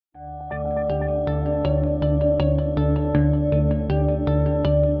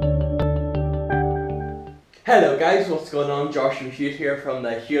Hello guys, what's going on? Josh and Hugh here from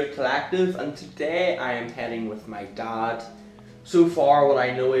the Hugh Collective, and today I am heading with my dad. So far what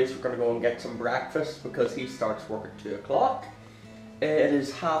I know is we're going to go and get some breakfast because he starts work at 2 o'clock. It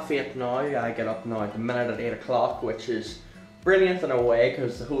is 8:30 now. I get up now at the minute at 8 o'clock, which is brilliant in a way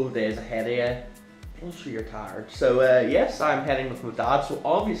because the whole day is ahead of you. Also you're tired. So yes, I'm heading with my dad, so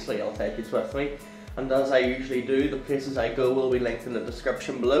obviously I'll take you with me. And as I usually do, the places I go will be linked in the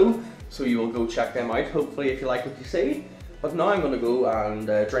description below, so you will go check them out, hopefully, if you like what you see. But now I'm going to go and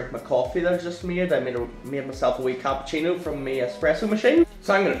drink my coffee that I just made. I made myself a wee cappuccino from my espresso machine.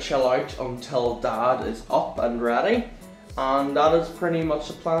 So I'm going to chill out until Dad is up and ready. And that is pretty much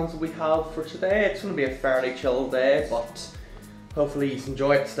the plans that we have for today. It's going to be a fairly chill day, but hopefully you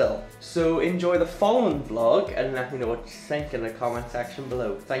enjoy it still. So enjoy the following vlog and let me know what you think in the comment section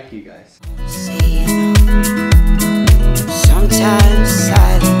below. Thank you guys. Sometimes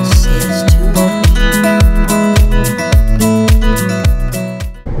silence is too much.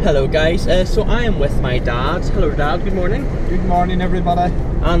 Hello guys, so I am with my dad. Hello Dad, good morning. Good morning everybody.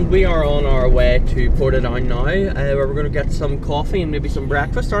 And we are on our way to Portadown now, where we're going to get some coffee and maybe some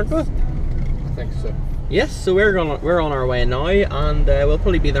breakfast, aren't we? I think so. Yes, so we're on our way now, and we'll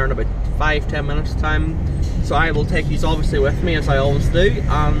probably be there in about 5-10 minutes time. So I will take these obviously with me as I always do,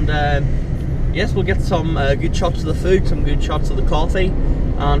 and yes, we'll get some good shots of the food, some good shots of the coffee,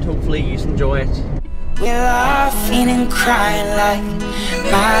 and hopefully you enjoy it. We're laughing and crying like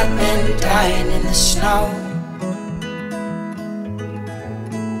madmen dying in the snow.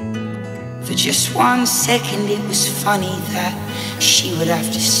 For just 1 second it was funny that she would have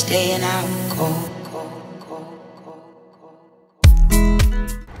to stay and I would go.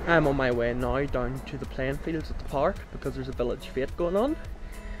 I'm on my way now down to the playing fields at the park because there's a village fete going on.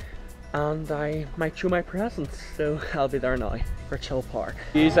 And I might show my presents, so I'll be there now for Chill Park.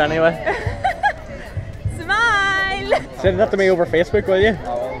 Use anyway. Smile! Send that to me over Facebook, will you?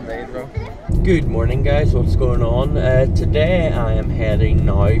 Oh, indeed, bro. Good morning guys, what's going on? Today I am heading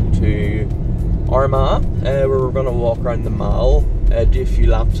now to Armagh, where we're going to walk around the mall, do a few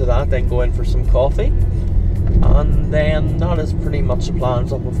laps of that, then go in for some coffee. And then that is pretty much the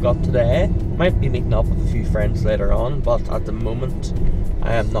plans that we've got today. Might be meeting up with a few friends later on, but at the moment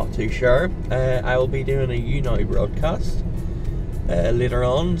I am not too sure. I will be doing a YouNow broadcast later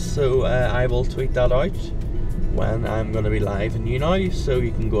on, so I will tweet that out when I'm going to be live in YouNow, so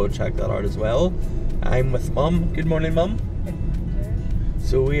you can go check that out as well. I'm with Mum. Good morning, Mum.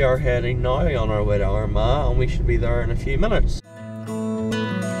 So we are heading now on our way to Armagh, and we should be there in a few minutes.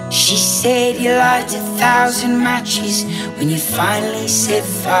 She said you lighted 1,000 matches. When you finally said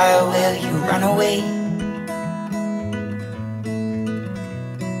fire, well, you run away.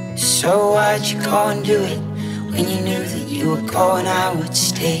 So why'd you go and do it when you knew that you were going, I would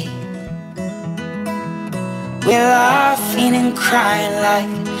stay? We're laughing and crying like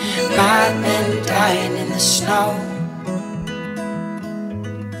madmen dying in the snow.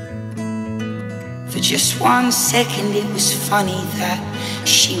 For just 1 second it was funny that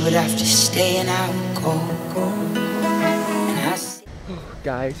she would have to stay and I would go.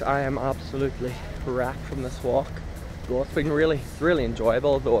 Guys, I am absolutely wrecked from this walk. Though it's been really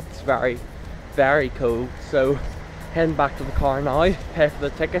enjoyable, though it's very cold. So heading back to the car now, pay for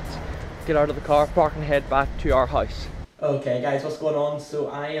the tickets, get out of the car park and head back to our house. Okay guys, what's going on? So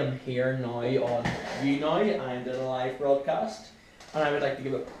I am here now on YouNow. I'm doing a live broadcast, and I would like to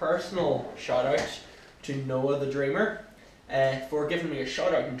give a personal shout out to Noah the Dreamer for giving me a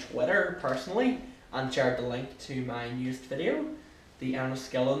shout out on Twitter personally and shared the link to my newest video, the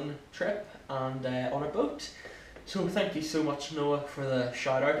Enniskillen trip and on a boat. So thank you so much, Noah, for the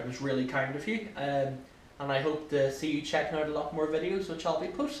shout out. It was really kind of you, and I hope to see you checking out a lot more videos which I'll be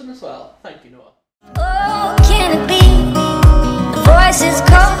posting as well. Thank you, Noah. Oh, can it be? The voice is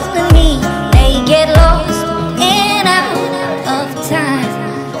calling me.